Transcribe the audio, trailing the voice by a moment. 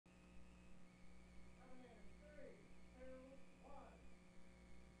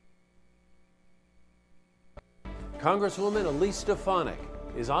Congresswoman Elise Stefanik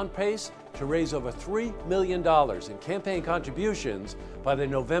is on pace to raise over $3 million in campaign contributions by the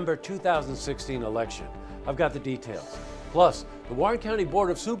November 2016 election. I've got the details. Plus, the Warren County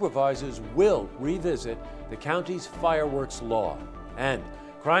Board of Supervisors will revisit the county's fireworks law. And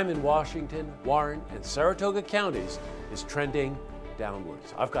crime in Washington, Warren, and Saratoga counties is trending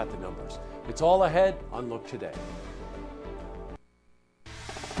downwards. I've got the numbers. It's all ahead on Look Today.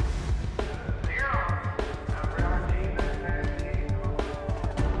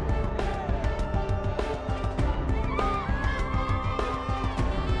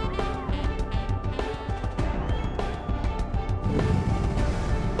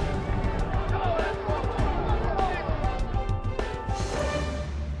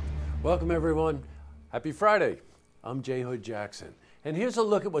 Welcome, everyone. Happy Friday. I'm J. Hood Jackson. And here's a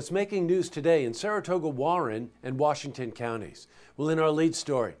look at what's making news today in Saratoga, Warren, and Washington counties. Well, in our lead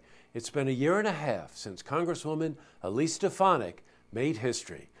story, it's been a year and a half since Congresswoman Elise Stefanik made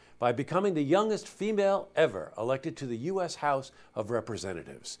history by becoming the youngest female ever elected to the U.S. House of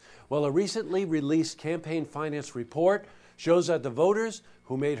Representatives. Well, a recently released campaign finance report shows that the voters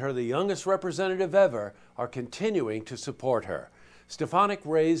who made her the youngest representative ever are continuing to support her. Stefanik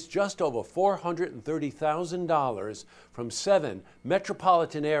raised just over $430,000 from 7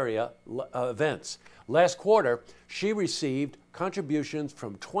 metropolitan area events. Last quarter, she received contributions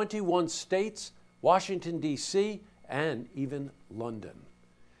from 21 states, Washington, D.C., and even London.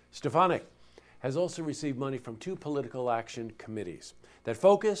 Stefanik has also received money from 2 political action committees that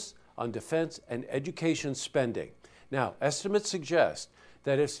focus on defense and education spending. Now, estimates suggest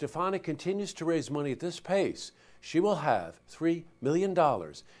that if Stefanik continues to raise money at this pace, she will have $3 million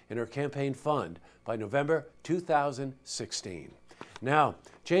in her campaign fund by November 2016. Now,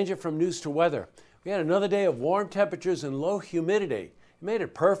 change it from news to weather. We had another day of warm temperatures and low humidity. It made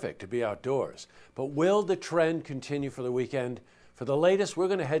it perfect to be outdoors. But will the trend continue for the weekend? For the latest, we're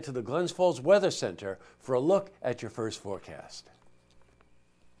going to head to the Glens Falls Weather Center for a look at your first forecast.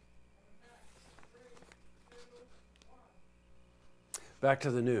 Back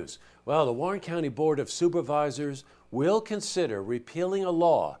to the news. Well, the Warren County Board of Supervisors will consider repealing a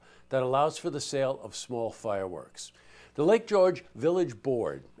law that allows for the sale of small fireworks. The Lake George Village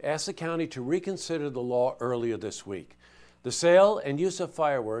Board asked the county to reconsider the law earlier this week. The sale and use of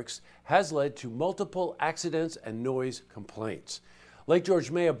fireworks has led to multiple accidents and noise complaints. Lake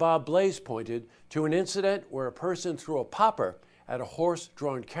George Mayor Bob Blaze pointed to an incident where a person threw a popper at a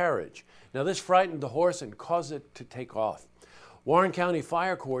horse-drawn carriage. Now, this frightened the horse and caused it to take off. Warren County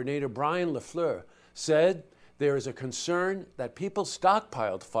Fire Coordinator Brian LaFleur said there is a concern that people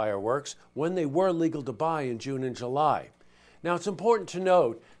stockpiled fireworks when they were legal to buy in June and July. Now, it's important to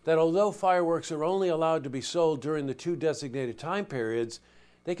note that although fireworks are only allowed to be sold during the 2 designated time periods,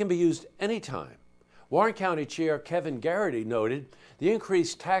 they can be used anytime. Warren County Chair Kevin Garrity noted the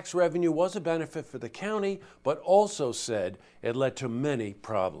increased tax revenue was a benefit for the county, but also said it led to many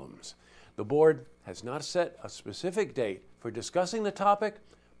problems. The board has not set a specific date for discussing the topic,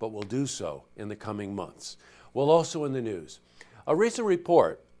 but will do so in the coming months. Well, also in the news, a recent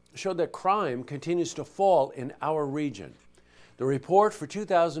report showed that crime continues to fall in our region. The report for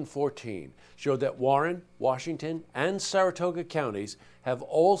 2014 showed that Warren, Washington, and Saratoga counties have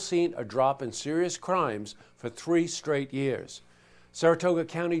all seen a drop in serious crimes for 3 straight years. Saratoga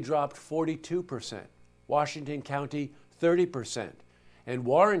County dropped 42%, Washington County 30%, and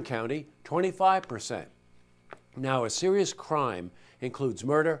Warren County 25%. Now, a serious crime includes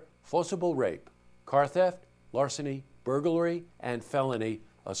murder, forcible rape, car theft, larceny, burglary, and felony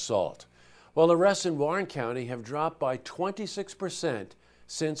assault. Well, arrests in Warren County have dropped by 26%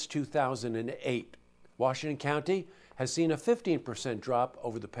 since 2008. Washington County has seen a 15% drop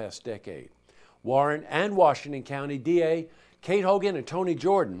over the past decade. Warren and Washington County DA Kate Hogan and Tony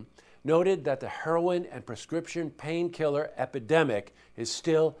Jordan noted that the heroin and prescription painkiller epidemic is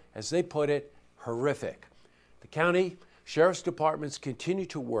still, as they put it, horrific. The county sheriff's departments continue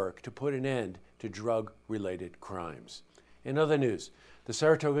to work to put an end to drug-related crimes. In other news, the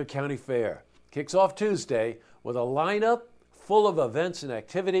Saratoga County Fair kicks off Tuesday with a lineup full of events and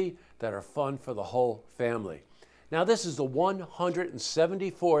activity that are fun for the whole family. Now, this is the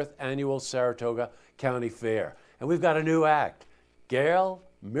 174th annual Saratoga County Fair, and we've got a new act, Gail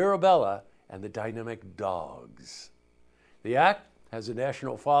Mirabella and the Dynamic Dogs. The act has a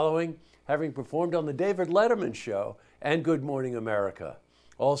national following, having performed on the David Letterman Show and Good Morning America.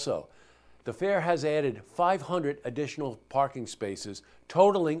 Also, the fair has added 500 additional parking spaces,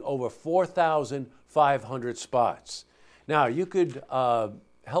 totaling over 4,500 spots. Now, you could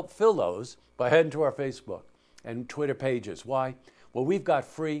help fill those by heading to our Facebook and Twitter pages. Why? Well, we've got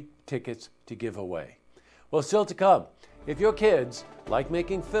free tickets to give away. Well, still to come. If your kids like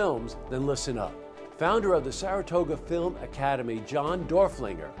making films, then listen up. Founder of the Saratoga Film Academy, John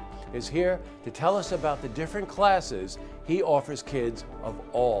Dorflinger, is here to tell us about the different classes he offers kids of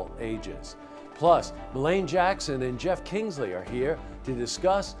all ages. Plus, Melaine Jackson and Jeff Kingsley are here to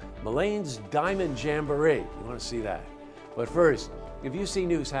discuss Melaine's Diamond Jamboree. You want to see that? But first, if you see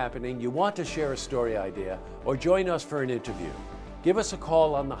news happening, you want to share a story idea, or join us for an interview, give us a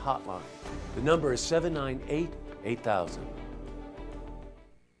call on the hotline. The number is 798-8000.